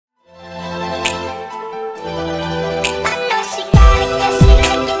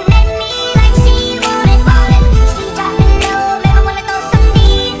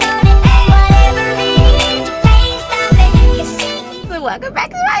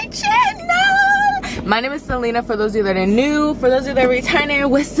my channel. My name is Celina. For those of you that are new, for those of you that are returning,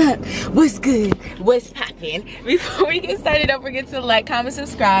 what's up, what's good, what's poppin'? Before we get started, don't forget to like, comment,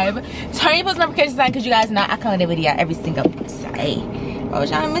 subscribe, turn your post notifications on, because you guys know I come with a video every single day. Oh,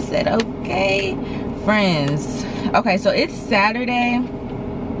 y'all miss it, okay, friends. Okay, so it's Saturday.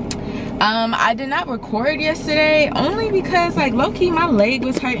 I did not record yesterday only because like low-key my leg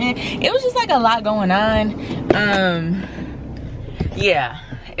was hurting. It was just like a lot going on. Yeah,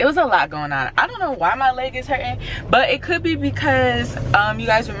 it was a lot going on. I don't know why my leg is hurting, but it could be because you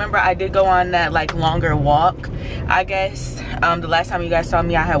guys remember I did go on that like longer walk, I guess. The last time you guys saw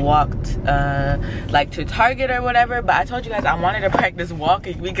me, I had walked like to Target or whatever, but I told you guys I wanted to practice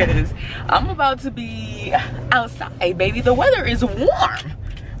walking because I'm about to be outside, baby. The weather is warm.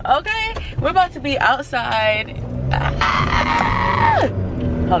 Okay, we're about to be outside.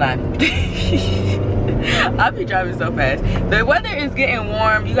 Hold on. I'll be driving so fast. The weather is getting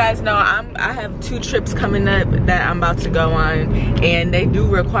warm. You guys know I have 2 trips coming up that I'm about to go on, and they do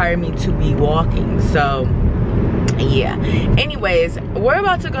require me to be walking. So yeah, anyways, we're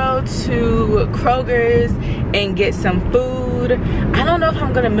about to go to Kroger's and get some food. I don't know if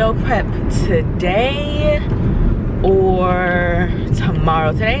I'm gonna meal prep today or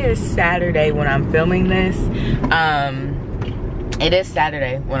tomorrow. Today is Saturday when I'm filming this. It is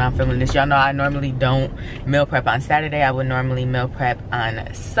Saturday when I'm filming this. Y'all know I normally don't meal prep on Saturday. I would normally meal prep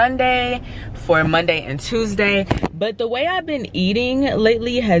on Sunday for Monday and Tuesday. But the way I've been eating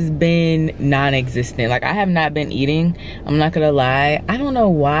lately has been non-existent. Like, I have not been eating, I'm not gonna lie. I don't know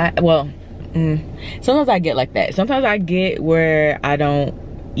why. Well, sometimes I get like that. Sometimes I get where I don't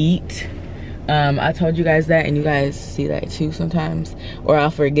eat. I told you guys that, and you guys see that too sometimes. Or I'll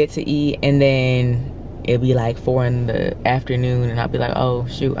forget to eat, and then it'll be like 4 in the afternoon, and I'll be like, oh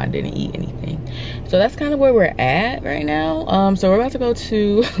shoot, I didn't eat anything. So that's kind of where we're at right now. So we're about to go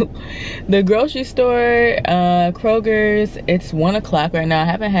to the grocery store, Kroger's. It's 1 o'clock right now. I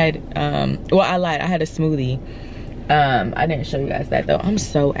haven't had, well, I lied, I had a smoothie. I didn't show you guys that though. I'm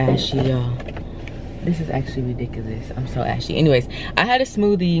so ashy, y'all. This is actually ridiculous. I'm so ashy. Anyways, I had a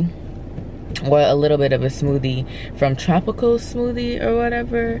smoothie. Well, a little bit of a smoothie from Tropical Smoothie or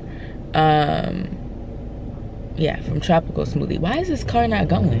whatever. Yeah, from Tropical Smoothie. Why is this car not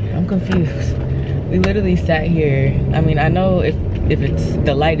going? I'm confused. We literally sat here. I mean, I know if it's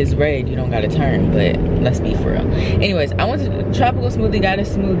the light is red, you don't gotta turn, but let's be for real. Anyways, I went to Tropical Smoothie, got a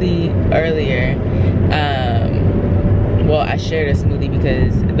smoothie earlier. Well, I shared a smoothie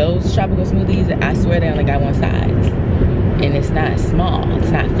because those Tropical Smoothies, I swear they only got one size. And it's not small. It's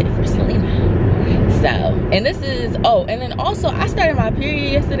not fit for Celina. So, and this is, oh, and then also I started my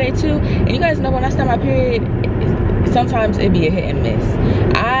period yesterday too. And you guys know when I start my period, sometimes it'd be a hit and miss.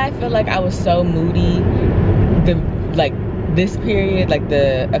 I feel like I was so moody this period, like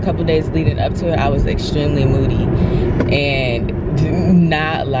a couple days leading up to it, I was extremely moody and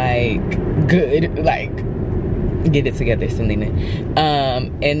not like good, like get it together, Celina.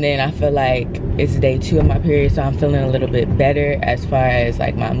 And then I feel like it's day 2 of my period, so I'm feeling a little bit better as far as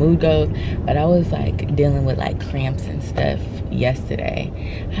like my mood goes. But I was like dealing with like cramps and stuff yesterday.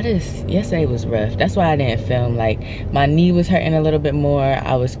 Yesterday was rough. That's why I didn't film. Like, my knee was hurting a little bit more.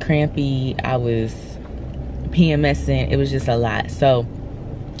 I was crampy. I was PMSing. It was just a lot. So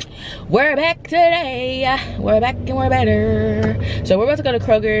we're back today. We're back and we're better. So we're about to go to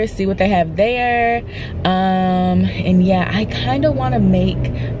Kroger, see what they have there. And yeah, I kind of want to make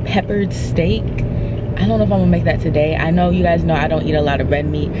peppered steak. I don't know if I'm gonna make that today. I know you guys know I don't eat a lot of red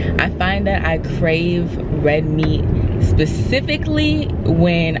meat. I find that I crave red meat specifically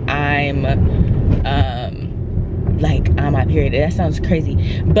when I'm like on my period. That sounds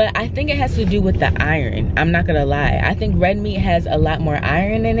crazy, but I think it has to do with the iron. I'm not gonna lie, I think red meat has a lot more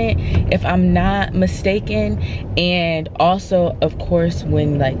iron in it, if I'm not mistaken. And also, of course,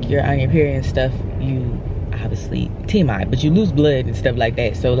 when like you're on your period and stuff, you obviously TMI, but you lose blood and stuff like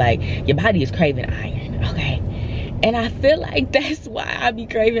that, so like your body is craving iron, okay? And I feel like that's why I be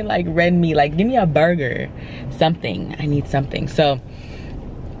craving like red meat. Like, give me a burger, something. I need something. So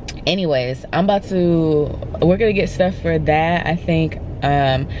anyways, we're gonna get stuff for that. I think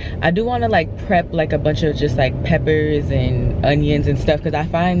I do want to like prep like a bunch of just like peppers and onions and stuff, because I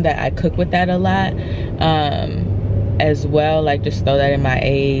find that I cook with that a lot as well. Like, just throw that in my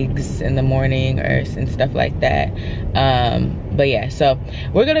eggs in the morning and stuff like that. But yeah, so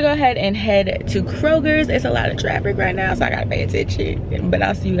we're gonna go ahead and head to Kroger's. It's a lot of traffic right now, so I gotta pay attention, but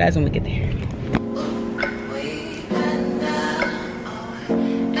I'll see you guys when we get there.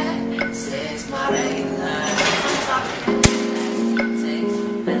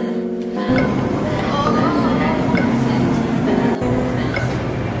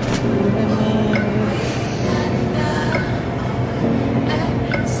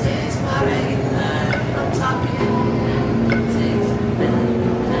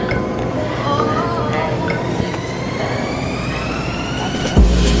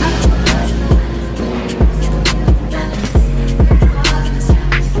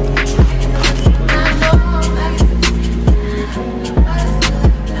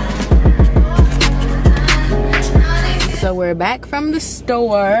 back from the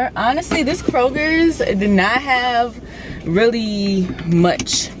store. Honestly, this Kroger's did not have really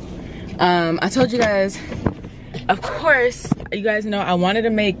much. I told you guys, of course, you guys know I wanted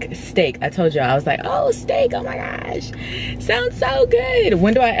to make steak. I told you, I was like, oh, steak, oh my gosh, sounds so good.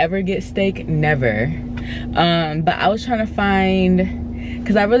 When do I ever get steak? Never. But I was trying to find,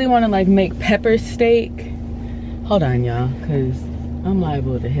 because I really want to like make pepper steak. Hold on, y'all, because I'm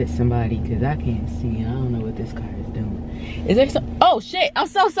liable to hit somebody because I can't see. I don't know what this car is doing. Is there some? Oh shit, I'm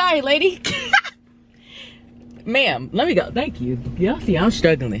so sorry, lady. Ma'am, let me go. Thank you. Y'all see I'm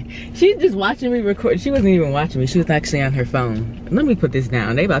struggling. She's just watching me record. She wasn't even watching me. She was actually on her phone. Let me put this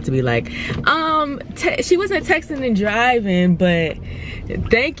down. They about to be like, she wasn't texting and driving, but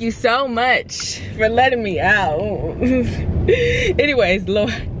thank you so much for letting me out. Anyways,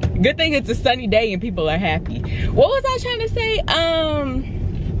 Lord, good thing it's a sunny day and people are happy. What was I trying to say?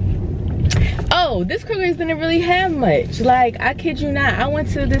 Oh, this Kroger's didn't really have much. Like, I kid you not, I went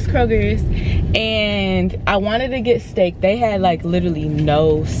to this Kroger's and I wanted to get steak. They had like literally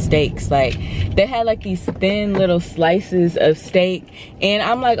no steaks. Like, they had like these thin little slices of steak, and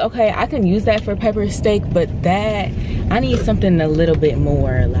I'm like, okay, I can use that for pepper steak, but that, I need something a little bit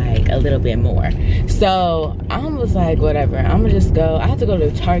more, like a little bit more. So I was like, whatever, I'm gonna just go. I had to go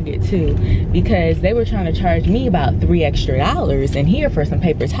to Target too because they were trying to charge me about $3 extra in here for some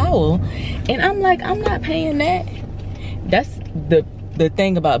paper towel, and I'm like, I'm not paying that. That's the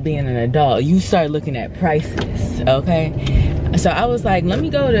thing about being an adult. You start looking at prices, okay? So I was like, let me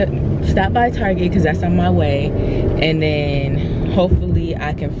go to stop by Target because that's on my way, and then hopefully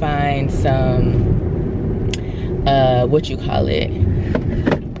I can find some what you call it,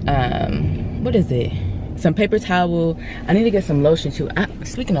 what is it, some paper towel. I need to get some lotion too.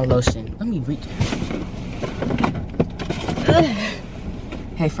 Speaking of lotion, let me reach.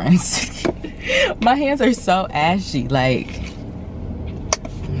 Hey friends. My hands are so ashy, like,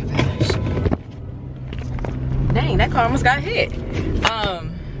 oh my gosh. Dang, that car almost got hit.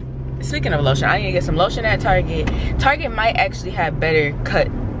 Speaking of lotion, I need to get some lotion at Target. Target might actually have better cut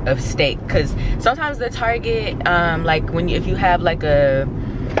of steak, because sometimes the Target, like if you have like a,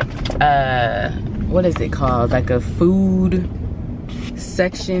 what is it called? Like a food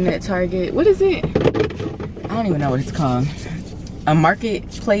section at Target. What is it? I don't even know what it's called. A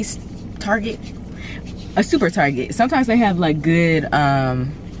marketplace Target, a super Target. Sometimes they have like good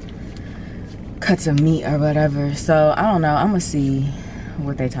cuts of meat or whatever. So I don't know. I'm gonna see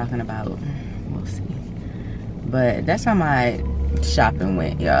what they talking about. We'll see. But that's how my shopping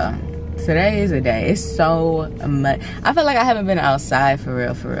went, y'all. Today is a day. It's so much. I feel like I haven't been outside for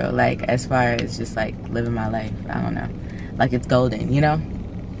real. Like, as far as just like living my life. I don't know. Like, it's golden, you know?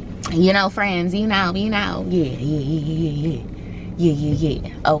 You know, friends, you know. Yeah.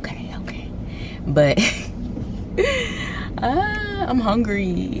 Okay. But I'm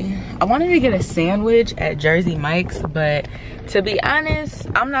hungry. I wanted to get a sandwich at Jersey Mike's, but to be honest,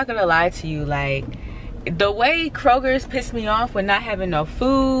 I'm not gonna lie to you, like, the way Kroger's pissed me off with not having no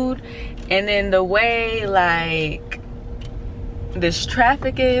food, and then the way like this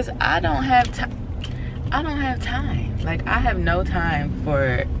traffic is, I don't have time. Like, I have no time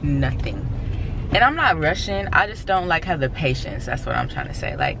for nothing. And I'm not rushing, I just don't like have the patience. That's what I'm trying to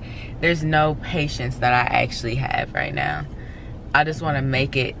say. Like, there's no patience that I actually have right now. I just want to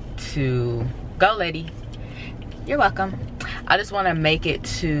make it to, go lady, you're welcome. I just want to make it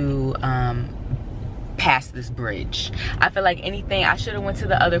to past this bridge. I feel like anything, I should have went to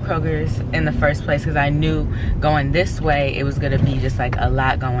the other Kroger's in the first place, because I knew going this way it was gonna be just like a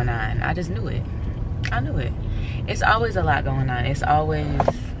lot going on. I just knew it. I knew it. It's always a lot going on. It's always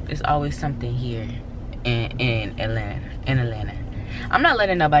something here in Atlanta. I'm not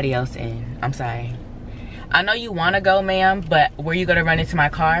letting nobody else in. I'm sorry. I know you want to go, ma'am, but were you gonna run into my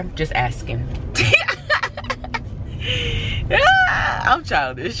car? Just asking. I'm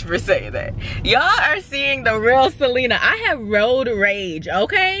childish for saying that. Y'all are seeing the real Celina. I have road rage,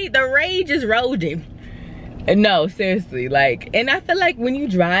 okay? The rage is roading. No, seriously, like, and I feel like when you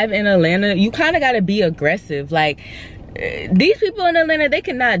drive in Atlanta, you kind of got to be aggressive. Like, these people in Atlanta, they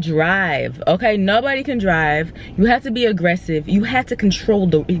cannot drive, okay? Nobody can drive. You have to be aggressive. You have to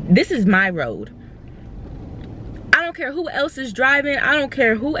control this is my road. I don't care who else is driving. I don't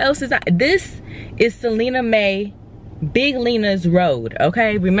care who else is. This is Celina May, Big Lena's road,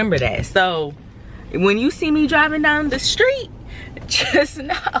 okay? Remember that. So when you see me driving down the street, just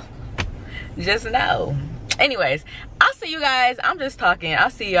know. Anyways, I'll see you guys. I'm just talking. I'll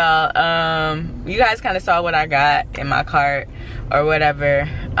see y'all. You guys kind of saw what I got in my cart or whatever.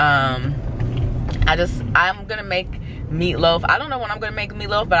 I'm gonna make meatloaf. I don't know when I'm gonna make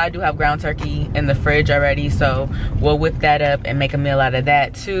meatloaf, but I do have ground turkey in the fridge already, so we'll whip that up and make a meal out of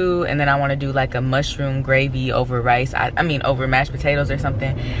that too. And then I want to do like a mushroom gravy over rice. I mean over mashed potatoes or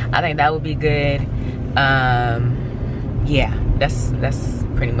something. I think that would be good. Yeah, that's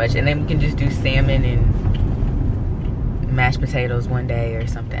pretty much. And then we can just do salmon and mashed potatoes one day or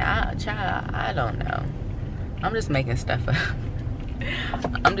something. I don't know. I'm just making stuff up.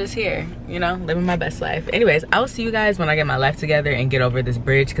 I'm just here, you know, living my best life. Anyways, I'll see you guys when I get my life together and get over this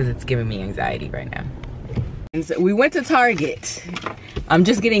bridge because it's giving me anxiety right now. And so we went to Target. I'm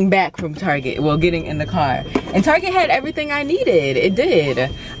just getting back from Target. Well, getting in the car. And Target had everything I needed. It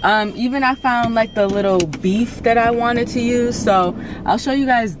did. Even I found like the little beef that I wanted to use. So I'll show you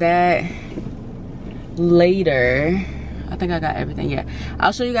guys that later. I think I got everything. Yeah,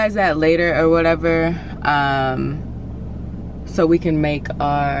 I'll show you guys that later or whatever. So we can make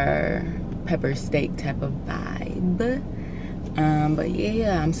our pepper steak type of vibe. But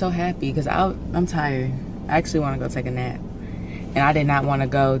yeah, I'm so happy because I'm tired. I actually want to go take a nap. And I did not want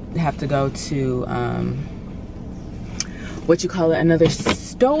to have to go to, what you call it, another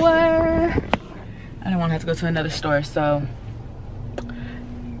store. I don't want to have to go to another store, so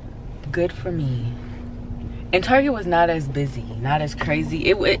good for me. And Target was not as busy, not as crazy.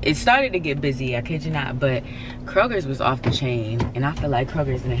 It started to get busy, I kid you not, but Kroger's was off the chain, and I feel like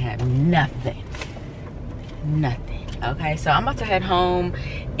Kroger's didn't have nothing. Nothing. Okay, so I'm about to head home,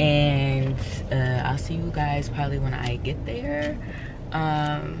 and I'll see you guys probably when I get there.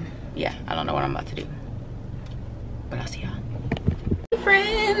 Yeah, I don't know what I'm about to do, but I'll see y'all. Hey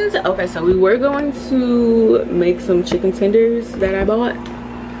friends, okay, so we were going to make some chicken tenders that I bought,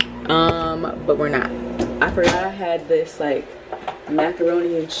 but we're not. I forgot I had this like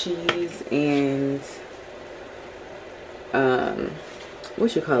macaroni and cheese and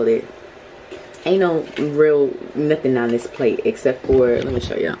what you call it? Ain't no real nothing on this plate except for, let me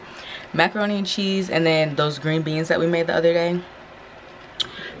show y'all, macaroni and cheese and then those green beans that we made the other day.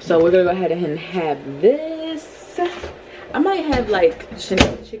 So we're gonna go ahead and have this. I might have like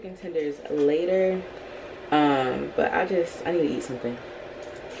chicken tenders later, but I need to eat something.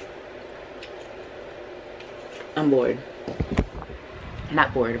 I'm bored.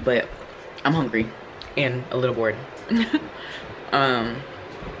 Not bored, but I'm hungry and a little bored.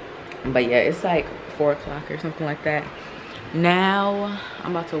 But yeah, it's like 4 o'clock or something like that. Now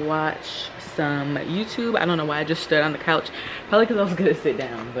I'm about to watch some YouTube. I don't know why I just stood on the couch. Probably because I was gonna sit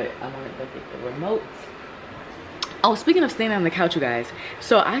down, but I wanted to get the remote. Oh, speaking of standing on the couch, you guys,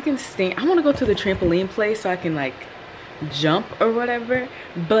 so I can stand. I want to go to the trampoline place so I can like jump or whatever,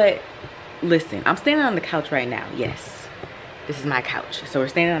 but listen, I'm standing on the couch right now. Yes, this is my couch, so we're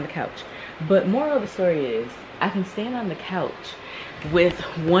standing on the couch. But moral of the story is I can stand on the couch with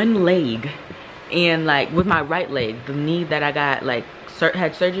one leg and like with my right leg, the knee that I got like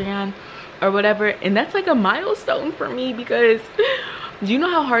had surgery on or whatever, and that's like a milestone for me because do you know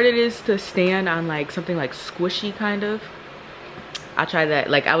how hard it is to stand on like something like squishy kind of? I tried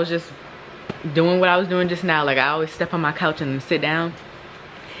that. Like I was just doing what I was doing just now. Like I always step on my couch and then sit down,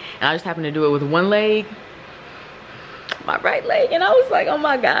 and I just happened to do it with one leg, my right leg, and I was like, oh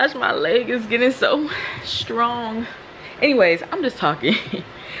my gosh, my leg is getting so strong. Anyways, I'm just talking.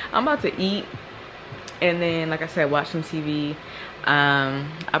 I'm about to eat and then, like I said, watch some TV. I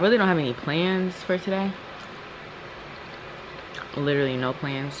really don't have any plans for today. Literally no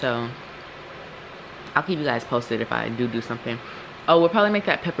plans, so I'll keep you guys posted if I do something. Oh, we'll probably make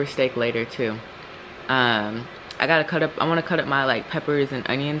that pepper steak later too. I want to cut up my like peppers and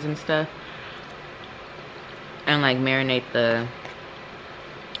onions and stuff and like marinate the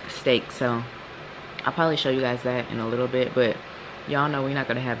steak, so I'll probably show you guys that in a little bit, but y'all know we're not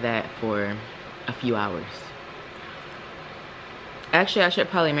gonna have that for a few hours. Actually, I should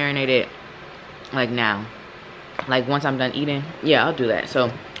probably marinate it like now, like once I'm done eating. Yeah, I'll do that.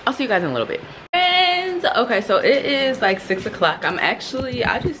 So I'll see you guys in a little bit. And okay, so it is like 6 o'clock.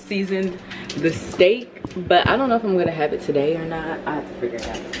 I just seasoned the steak, but I don't know if I'm gonna have it today or not. I have to figure it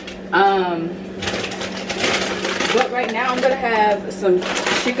out. But right now I'm gonna have some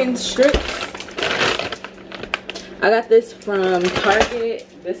chicken strips. I got this from Target.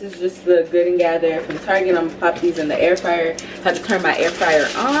 This is just the Good and Gather from Target. I'm gonna pop these in the air fryer. Have to turn my air fryer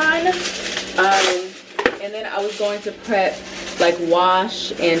on. And then I was going to prep, like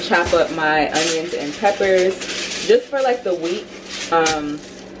wash and chop up my onions and peppers just for like the week.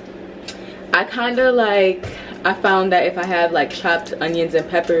 I kind of like, I found that if I have like chopped onions and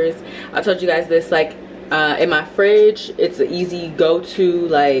peppers, I told you guys this, like in my fridge, it's an easy go-to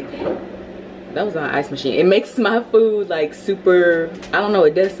like That was on ice machine. It makes my food like super, I don't know,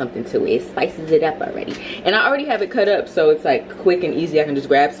 it does something to it. It spices it up already. And I already have it cut up, so it's like quick and easy. I can just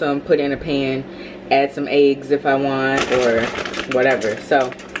grab some, put it in a pan, add some eggs if I want, or whatever.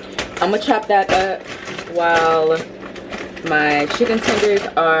 So I'm gonna chop that up while my chicken tenders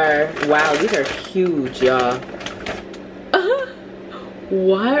are, wow, these are huge, y'all.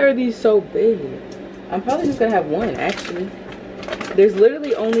 Why are these so big? I'm probably just gonna have one, actually. There's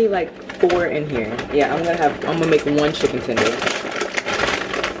literally only like 4 in here. Yeah, I'm gonna make 1 chicken tender. Okay,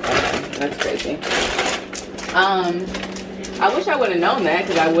 that's crazy. I wish I would have known that,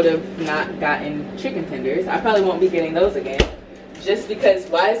 because I would have not gotten chicken tenders. I probably won't be getting those again. Just because,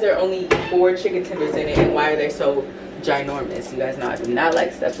 why is there only 4 chicken tenders in it, and why are they so ginormous? You guys know I do not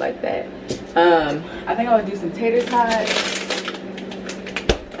like stuff like that. I think I would do some tater tots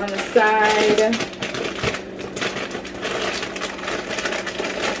on the side.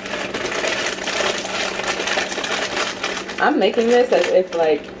 I'm making this as if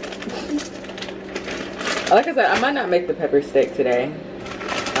like I said, I might not make the pepper steak today.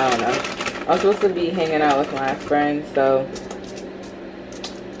 I don't know. I'm supposed to be hanging out with my friends, so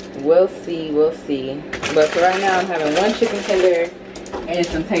we'll see, we'll see. But for right now, I'm having 1 chicken tender and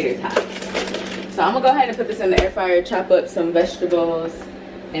some tater tots. So I'm gonna go ahead and put this in the air fryer, chop up some vegetables,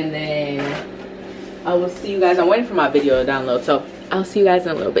 and then I will see you guys. I'm waiting for my video to download, so I'll see you guys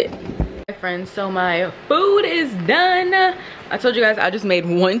in a little bit. Friends, so my food is done. I told you guys I just made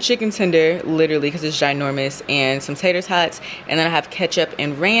 1 chicken tender, literally, because it's ginormous, and some tater tots, and then I have ketchup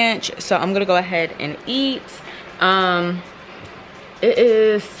and ranch. So I'm gonna go ahead and eat. It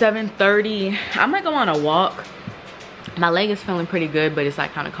is 7:30. I might go on a walk. My leg is feeling pretty good, but it's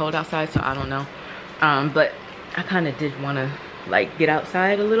like kind of cold outside, so I don't know. But I kind of did want to like get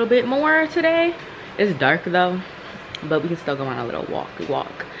outside a little bit more today. It's dark though, but we can still go on a little walk.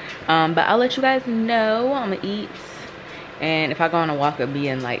 But I'll let you guys know. I'm gonna eat, and if I go on a walk, it'll be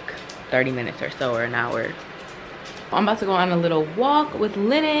in like 30 minutes or so, or an hour. I'm about to go on a little walk with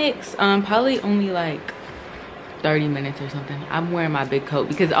Lennox. Probably only like 30 minutes or something. I'm wearing my big coat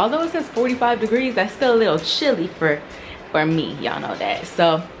because although it says 45 degrees, that's still a little chilly for me. Y'all know that.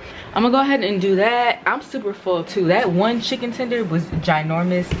 So I'm gonna go ahead and do that. I'm super full too. That 1 chicken tender was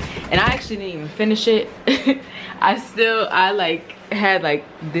ginormous, and I actually didn't even finish it. I like had like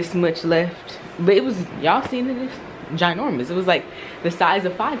this much left, but it was, y'all seen it, ginormous. It was like the size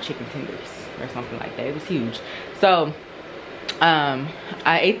of 5 chicken tenders or something like that. It was huge. So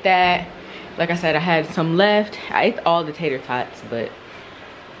I ate that. Like I said, I had some left. I ate all the tater tots, but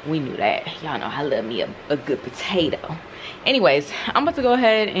we knew that. Y'all know I love me a good potato. Anyways, I'm about to go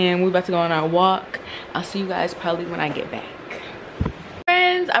ahead and we're about to go on our walk. I'll see you guys probably when I get back.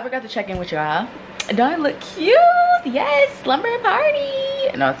 Friends, I forgot to check in with y'all. Don't I look cute? Yes, slumber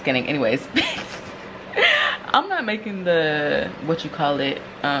party. No, it's kidding. Anyways, I'm not making the what you call it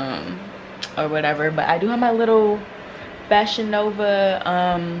or whatever, but I do have my little Fashion Nova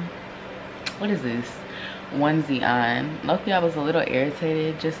what is this, onesie on. Luckily I was a little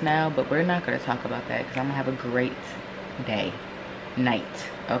irritated just now, but we're not going to talk about that because I'm gonna have a great night.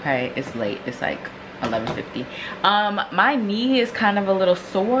 Okay, it's late, it's like 11:50. My knee is kind of a little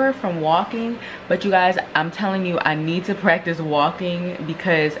sore from walking, but you guys, I'm telling you, I need to practice walking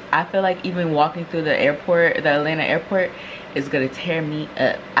because I feel like even walking through the airport, the Atlanta airport, is gonna tear me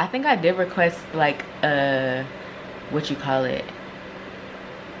up. I think I did request like what you call it,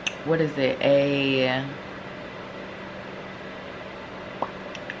 what is it, a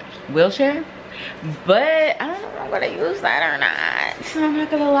wheelchair, but I don't know if I'm gonna use that or not. I'm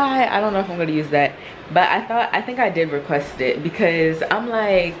not gonna lie, I don't know if I'm gonna use that, but I think I did request it because I'm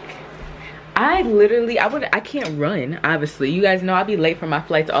like, I can't run, obviously. You guys know I be late for my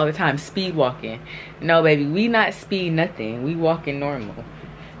flights all the time, speed walking. No baby, we not speed nothing, we walking normal,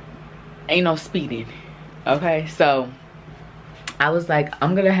 ain't no speeding. Okay, so I was like,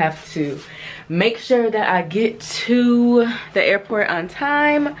 I'm gonna have to make sure that I get to the airport on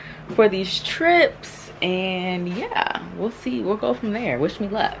time for these trips, and yeah, we'll see, we'll go from there. Wish me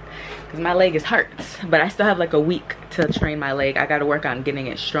luck, because my leg is hurt, but I still have like a week to train my leg. I gotta work on getting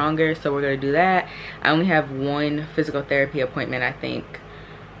it stronger, so we're gonna do that. I only have 1 physical therapy appointment, I think,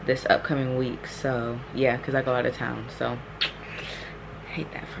 this upcoming week, so yeah, because I go out of town, so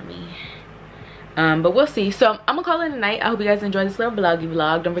hate that for me. But we'll see. So I'm gonna call it a night. I hope you guys enjoyed this little vloggy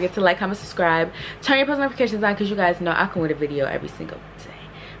vlog. Don't forget to like, comment, subscribe, turn your post notifications on, because you guys know I come with a video every single day.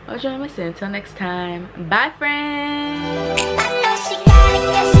 I'll join my son. Until next time, bye friends.